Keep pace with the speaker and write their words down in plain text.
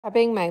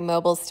Prepping my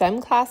mobile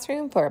STEM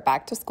classroom for a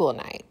back to school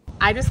night.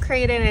 I just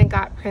created and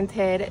got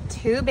printed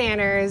 2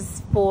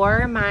 banners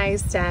for my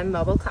STEM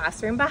mobile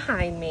classroom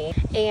behind me,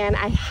 and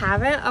I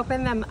haven't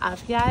opened them up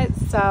yet,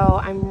 so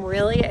I'm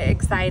really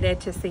excited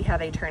to see how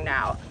they turned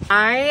out.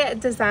 I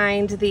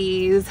designed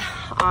these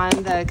on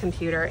the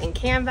computer in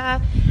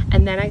Canva,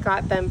 and then I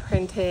got them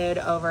printed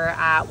over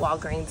at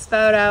Walgreens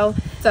Photo.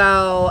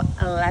 So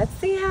let's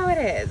see how it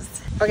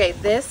is. Okay,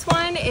 this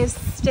one is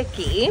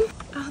sticky.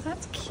 Oh,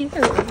 that's cute.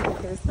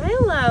 Here's my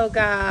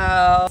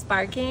logo.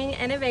 Sparking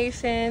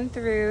innovation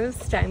through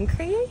STEM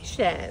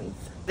creations.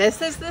 This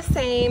is the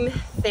same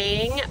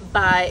thing,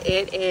 but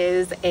it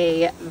is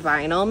a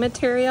vinyl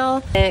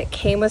material. It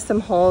came with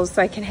some holes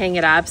so I can hang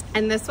it up.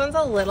 And this one's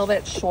a little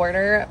bit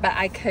shorter, but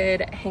I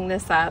could hang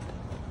this up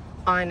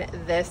on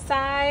this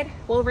side.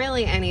 Well,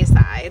 really any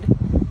side,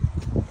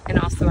 and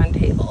also on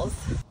tables.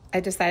 I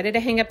decided to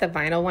hang up the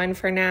vinyl one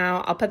for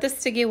now. I'll put the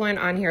sticky one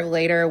on here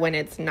later when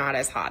it's not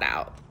as hot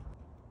out.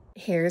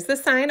 Here's the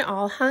sign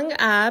all hung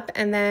up,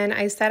 and then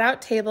I set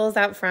out tables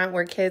out front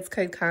where kids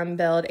could come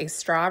build a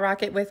straw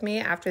rocket with me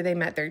after they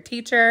met their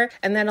teacher.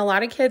 And then a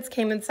lot of kids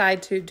came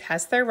inside to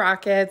test their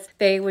rockets.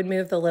 They would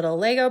move the little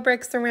Lego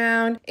bricks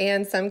around,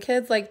 and some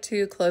kids like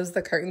to close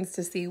the curtains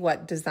to see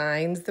what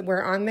designs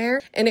were on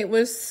there. And it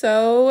was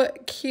so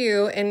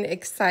cute and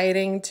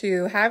exciting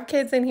to have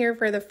kids in here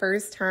for the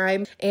first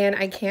time, and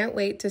I can't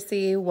wait to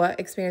see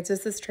what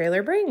experiences this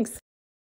trailer brings.